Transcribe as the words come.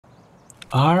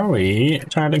Are we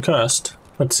tired and cursed?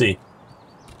 Let's see.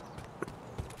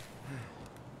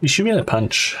 You should be able to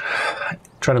punch.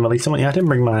 Try to melee someone. Yeah, I didn't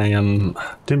bring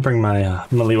my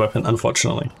melee weapon,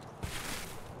 unfortunately.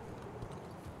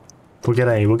 We'll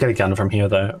get a gun from here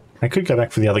though. I could go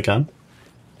back for the other gun.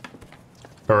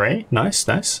 Hooray! Nice,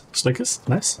 nice. Snickers,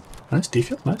 nice, nice.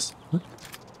 Defib, nice.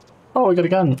 Oh, we got a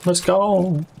gun. Let's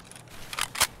go.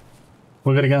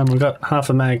 We got a gun. We got half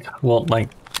a mag. Well, like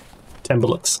 10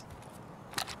 bullets.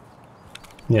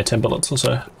 Yeah, 10 bullets or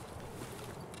so.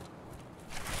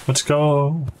 Let's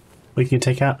go. We can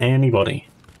take out anybody.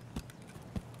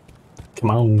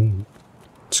 Come on.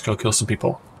 Let's go kill some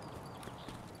people.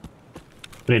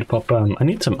 I need to pop, I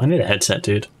need a headset,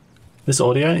 dude. This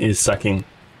audio is sucking.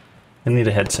 I need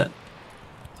a headset.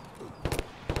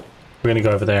 We're gonna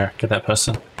go over there, get that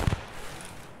person.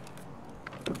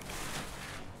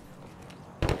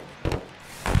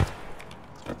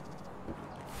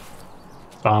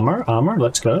 Armor,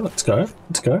 let's go,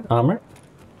 armor.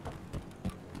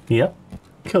 Yep.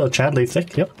 Kill a Chad, leave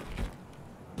thick, yep.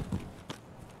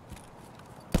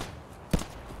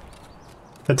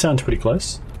 That sounds pretty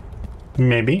close.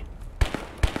 Maybe.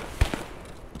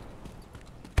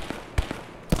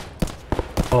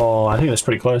 Oh, I think that's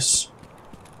pretty close.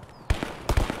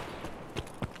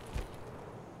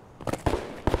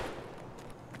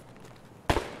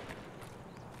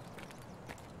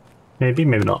 Maybe,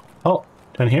 maybe not. Oh,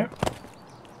 down here.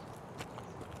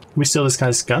 Can we steal this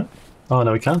guy's gun? Oh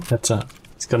no, we can't. That's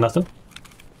it's got nothing.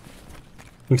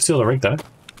 We can steal the rig though.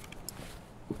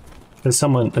 There's a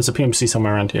PMC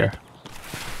somewhere around here.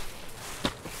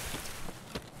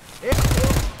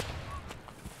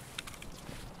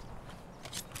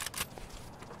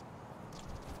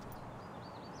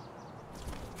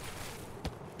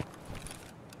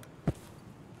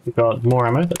 We've got more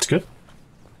ammo, that's good.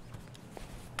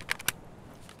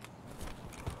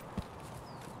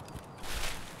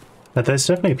 Now, there's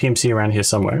definitely a PMC around here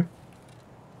somewhere.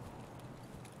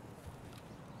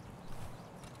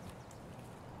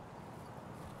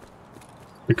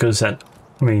 Because that,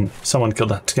 I mean, someone killed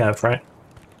that scav, right?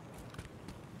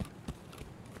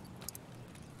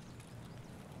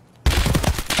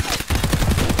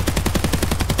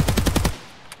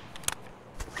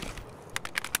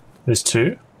 There's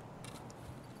two.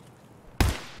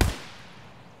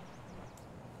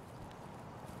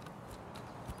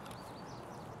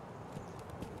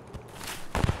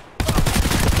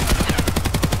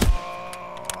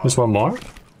 There's one more.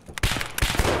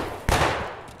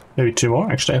 Maybe two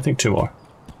more. Actually, I think two more.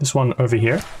 This one over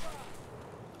here.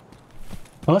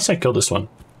 Unless I kill this one.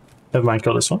 Never mind,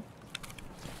 kill this one.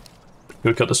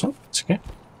 We'll kill this one. It's okay.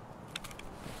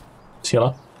 It's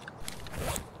heal.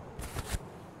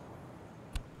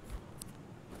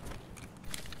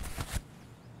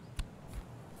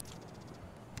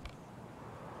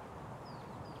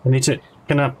 I need to.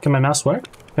 Can my mouse work?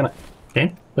 Can I?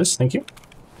 Okay, please. Thank you.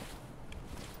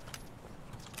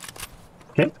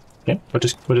 Okay. Okay.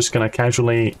 We're just gonna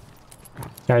casually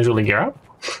gear up.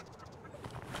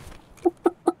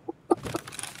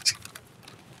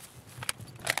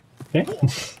 Okay.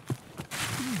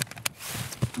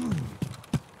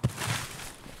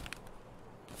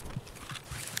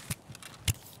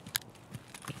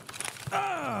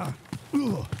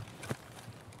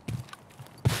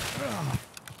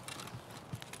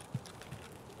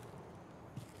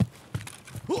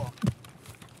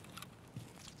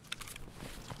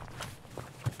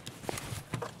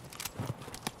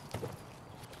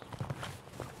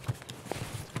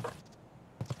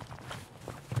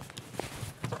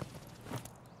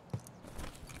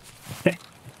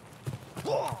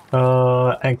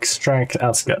 Extract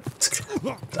outskirts.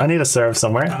 I need a serve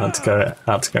somewhere. Let's go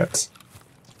outskirts.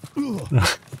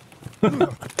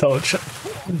 Told you.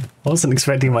 I wasn't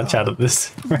expecting much out of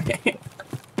this. Right?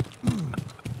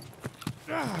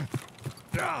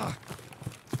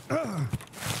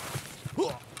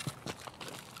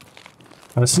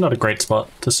 This is not a great spot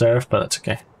to serve, but that's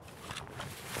okay.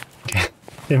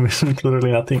 There's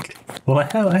literally nothing. Well,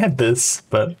 I had this,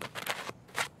 but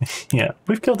yeah,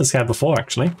 we've killed this guy before,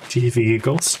 actually. Gee, for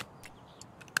giggles.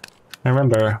 I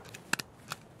remember.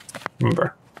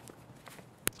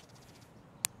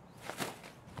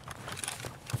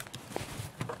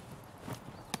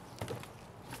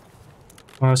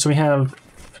 So we have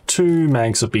 2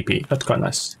 mags of BP. That's quite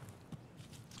nice.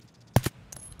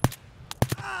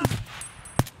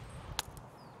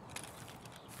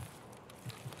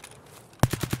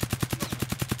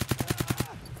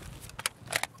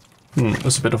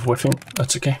 There's a bit of whiffing.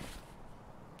 That's okay.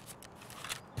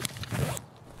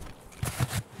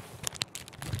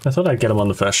 I thought I'd get him on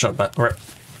the first shot, but right.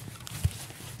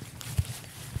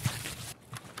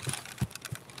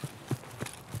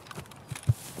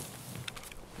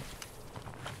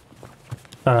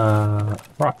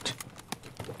 Right.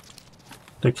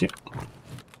 Thank you.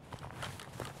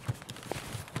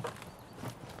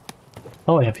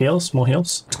 Oh, I have heals. More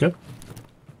heals. That's good.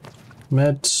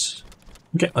 Meds.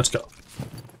 Okay, let's go.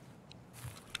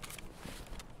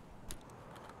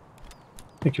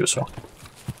 Thank you as well.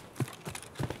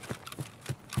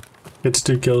 It's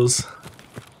 2 kills.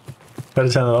 Better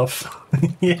turn it off.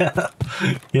 Yeah.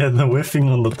 Yeah, the whiffing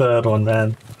on the third one,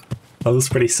 man. That was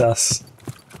pretty sus.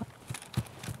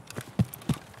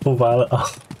 Oh, Violet.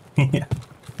 Oh, yeah.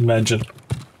 Imagine.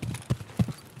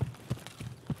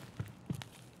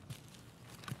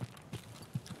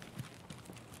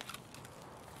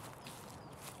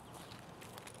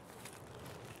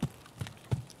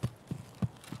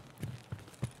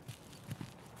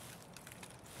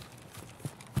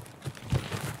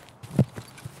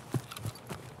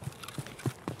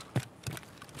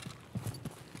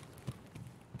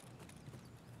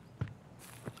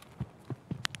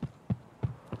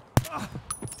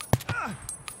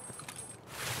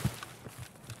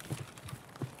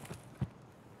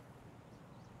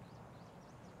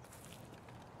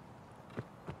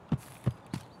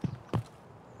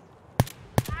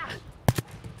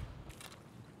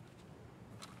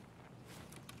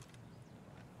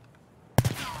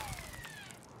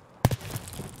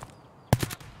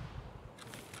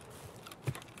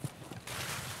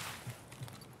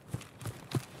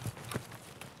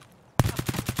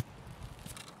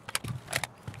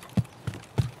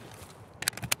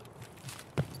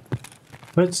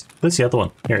 Where's the other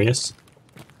one? Here he is.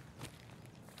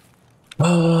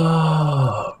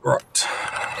 Right.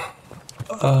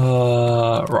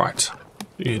 Right.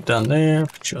 You down there,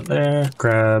 put you there,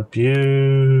 grab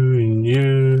you,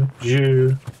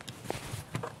 you.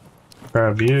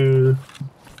 Grab you.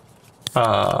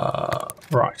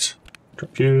 Right.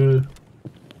 Drop you.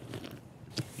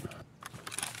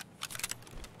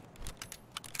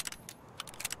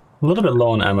 A little bit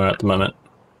low on ammo at the moment.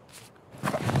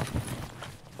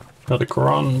 Another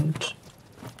grunt.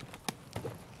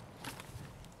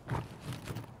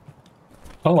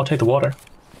 Oh, I'll take the water.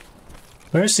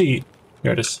 Where is the...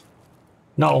 Here it is.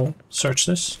 No, search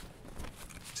this.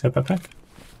 Is that backpack?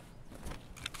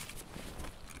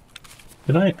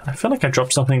 Did I feel like I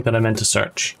dropped something that I meant to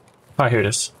search. Ah, here it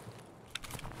is.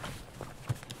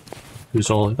 Use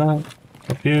all of that.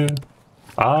 Drop you.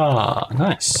 Ah,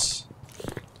 nice.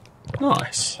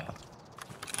 Nice.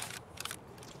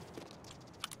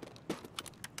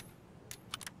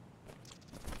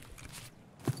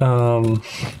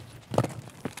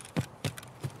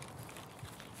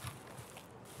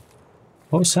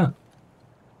 What was that?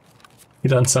 You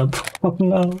done sub? Oh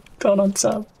no, don't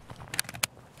unsub.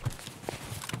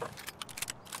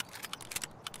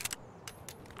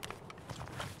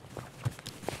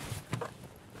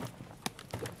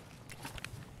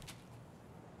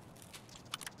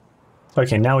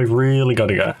 Okay, now we've really got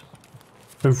to go.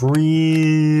 We've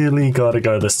really got to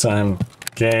go this time.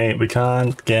 Okay, we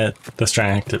can't get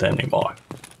distracted anymore.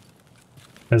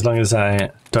 As long as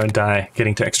I don't die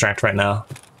getting to extract right now.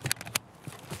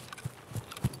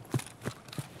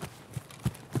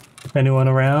 Anyone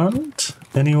around?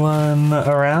 Anyone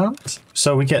around?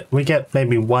 So we get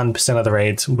maybe 1% of the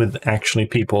raids with actually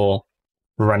people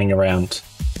running around.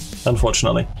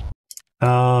 Unfortunately. We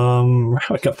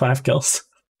got 5 kills.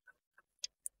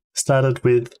 Started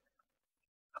with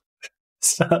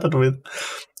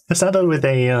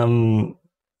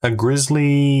a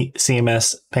grizzly,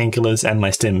 CMS, painkillers, and my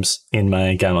stims in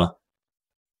my gamma.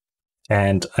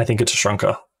 And I think it's a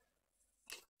shrunker.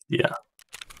 Yeah.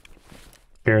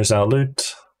 Here's our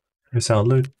loot. Here's our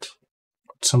loot.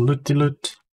 Some looty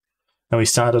loot. And we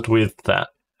started with that.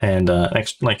 And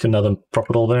like another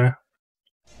propidol there.